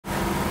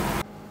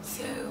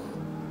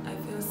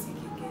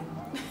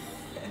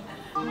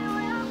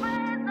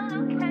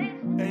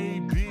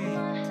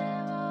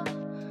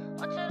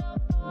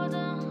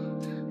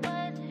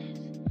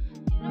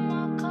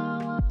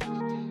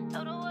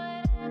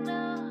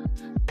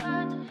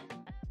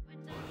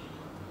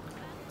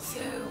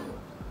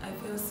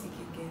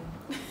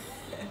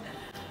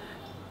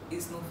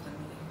it's not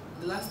funny.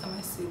 The last time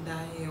I stayed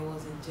down here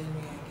was in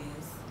January, I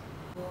guess.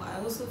 Well, I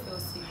also felt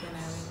sick when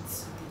I went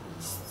to the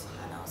east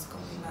and I was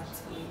coming back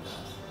to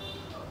Lagos.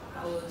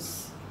 I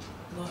was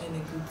not in a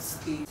good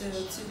state. So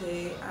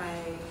today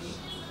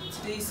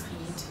is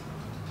Eid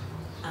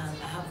and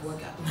I have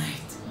work at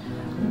night. So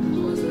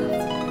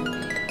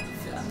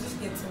I'm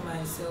just getting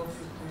myself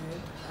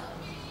prepared. I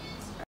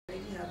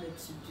already have a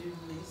to-do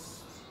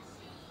list.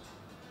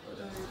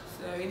 So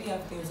I already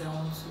have things I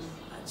want to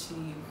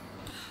achieve.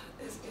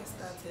 Let's get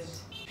started.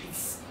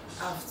 It's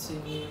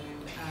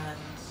afternoon and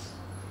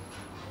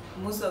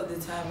most of the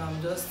time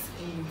I'm just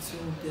in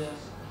between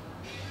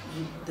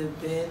the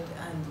bed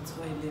and the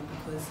toilet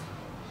because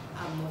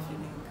I'm not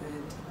feeling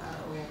good at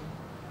all.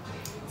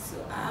 So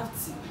I have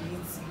to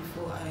eat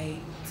before I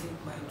take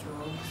my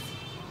drugs.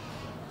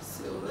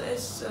 So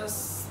let's just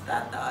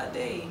start our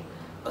day.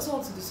 I also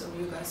want to do some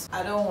yoga.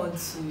 I don't want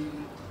to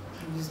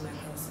lose my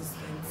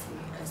consistency.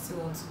 I still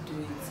want to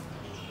do it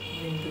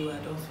even though I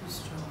don't feel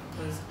strong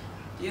because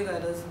yoga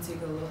doesn't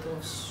take a lot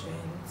of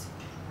strength.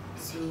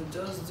 So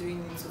just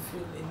doing it to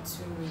feel in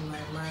tune with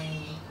my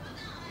mind,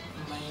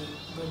 my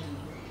body,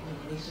 and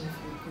make me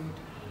feel good.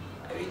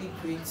 I really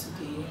prayed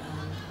today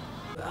and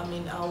I'm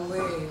in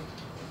aware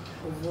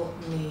of what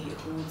may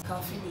hold. I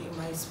can feel it in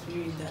my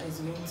spirit that is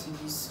going to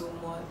be so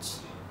much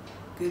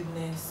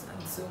goodness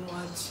and so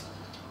much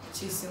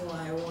chasing what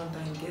I want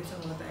and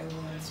getting what I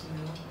want, you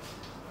know.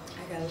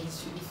 I can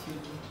literally feel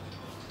it.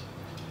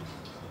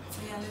 So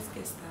yeah, let's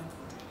get started.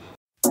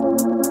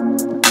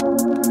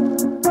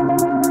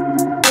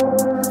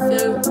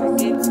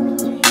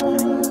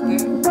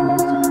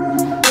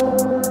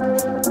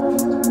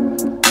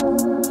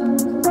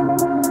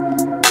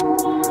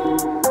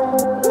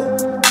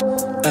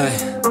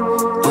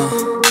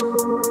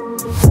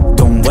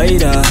 Don't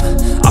wait up,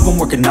 I've been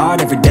working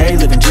hard every day,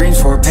 living dreams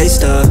for a pay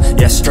stub,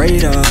 yeah,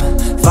 straight up.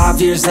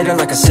 5 years later,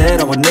 like I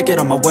said, I would make it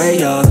on my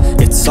way up.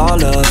 It's all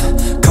love,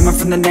 coming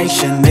from the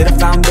nation, lay the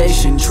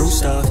foundation, true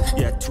stuff,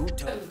 yeah, too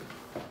tough.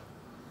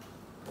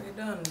 We're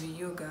done with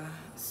yoga,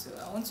 so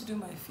I want to do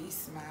my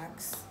face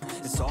mask.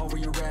 It's all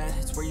where you're at,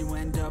 it's where you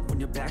end up when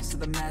your back's to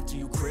the mat. Do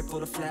you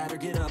cripple or flat or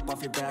get up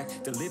off your back?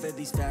 Deliver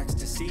these facts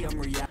to see them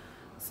react.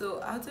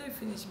 So after I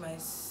finish my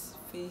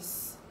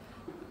face,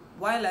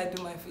 while I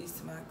do my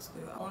face mask,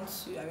 I want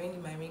to arrange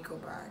my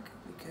makeup bag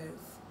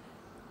because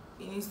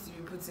it needs to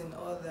be put in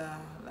order,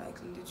 like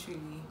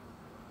literally.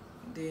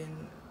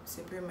 Then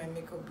separate my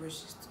makeup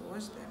brushes to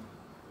wash them.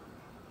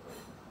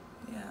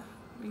 Yeah,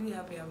 really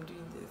happy I'm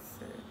doing this.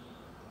 So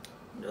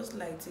I'm just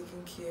like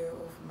taking care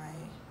of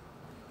my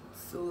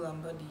soul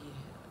and body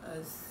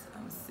as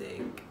I'm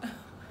sick.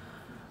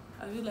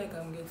 I feel like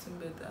I'm getting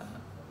better.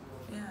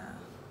 Yeah.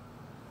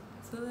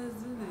 So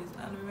let's do this.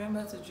 And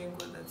remember to drink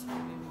water to your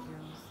baby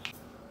girls.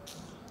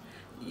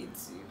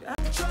 YouTube.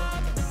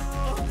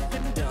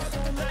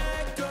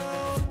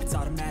 It's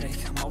automatic,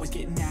 I'm always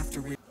getting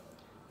after it.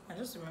 I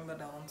just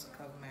remembered I want to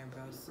cover my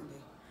brows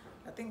today.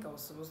 I think I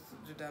was supposed to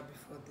do that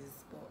before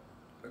this, but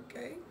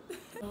okay.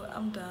 So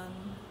I'm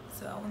done.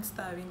 So I want to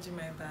start arranging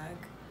my bag.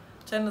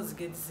 Try not to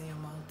get this in your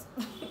mouth.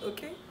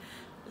 Okay?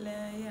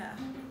 Yeah.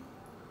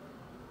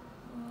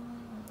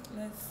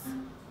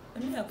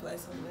 Let me apply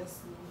some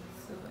lessons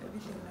so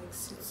everything like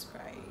sits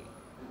right.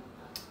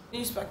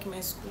 Finish packing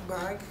my school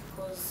bag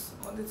because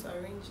I wanted to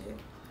arrange it.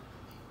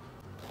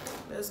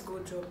 Let's go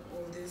drop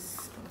all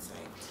this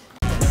inside.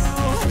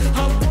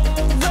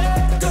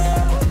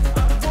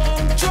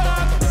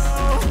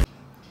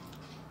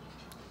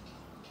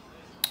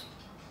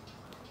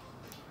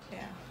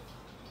 Yeah.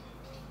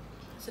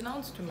 So now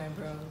to do my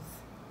brows.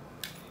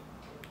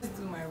 Let's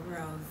do my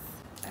brows.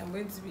 I'm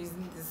going to be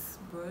using this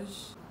brush.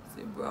 It's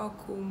a brow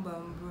comb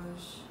and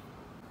brush.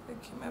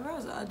 Okay, my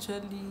brows are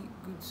actually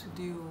good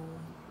today.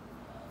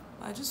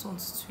 I just want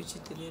to switch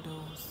it a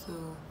little,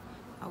 so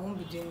I won't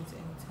be doing it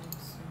anytime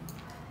soon.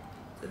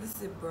 So this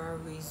is a brow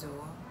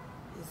razor.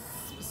 It's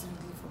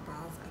specifically for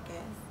brows, I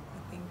guess. I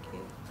think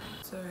it.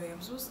 Sorry,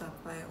 I'm supposed to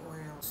apply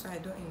oil so I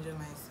don't injure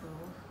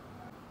myself.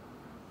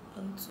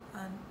 And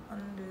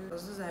undo.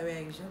 This is how I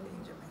usually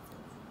injure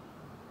myself.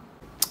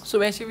 So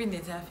we're shaving the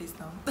entire face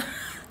now.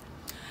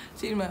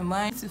 See, in my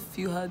mind to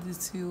feel how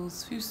this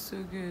feels. Feels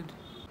so good.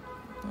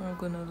 I'm not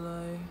gonna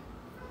lie.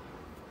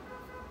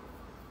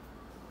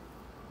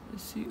 You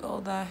see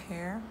all that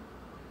hair?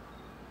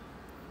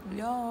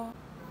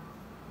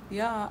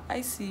 Yeah,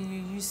 I see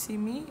you. You see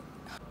me?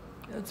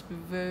 You have to be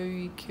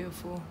very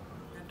careful.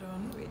 I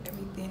don't with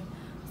everything.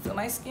 So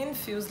my skin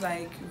feels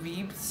like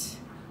ripped.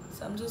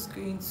 So I'm just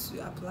going to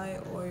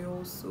apply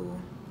oil so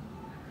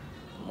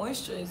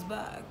moisture is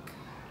back.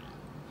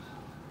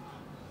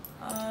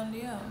 And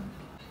yeah,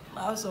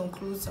 I have some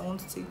clothes I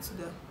want to take to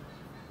the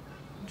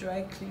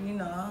dry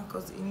cleaner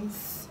because it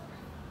needs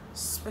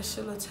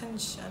special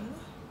attention.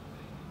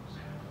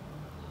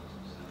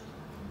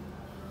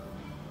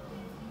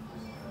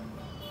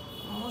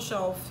 I'm not sure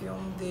I'll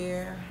film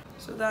there.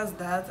 So that's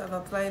that. I've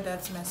applied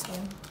that to my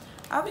skin.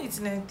 I haven't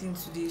eaten anything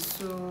today,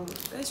 so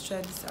let's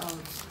try this out.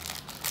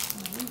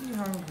 I'm really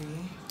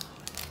hungry.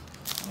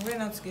 I'm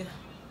going out to get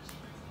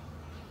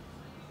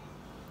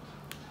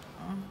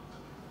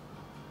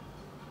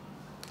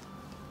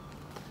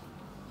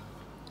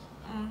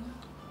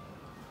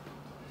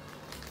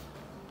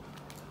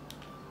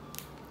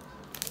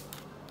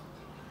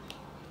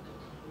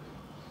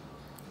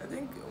I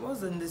think it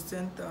was in the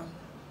center.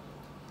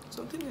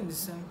 Something in the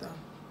center.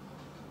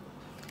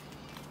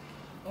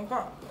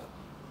 Okay.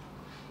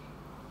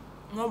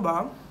 Not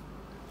bad.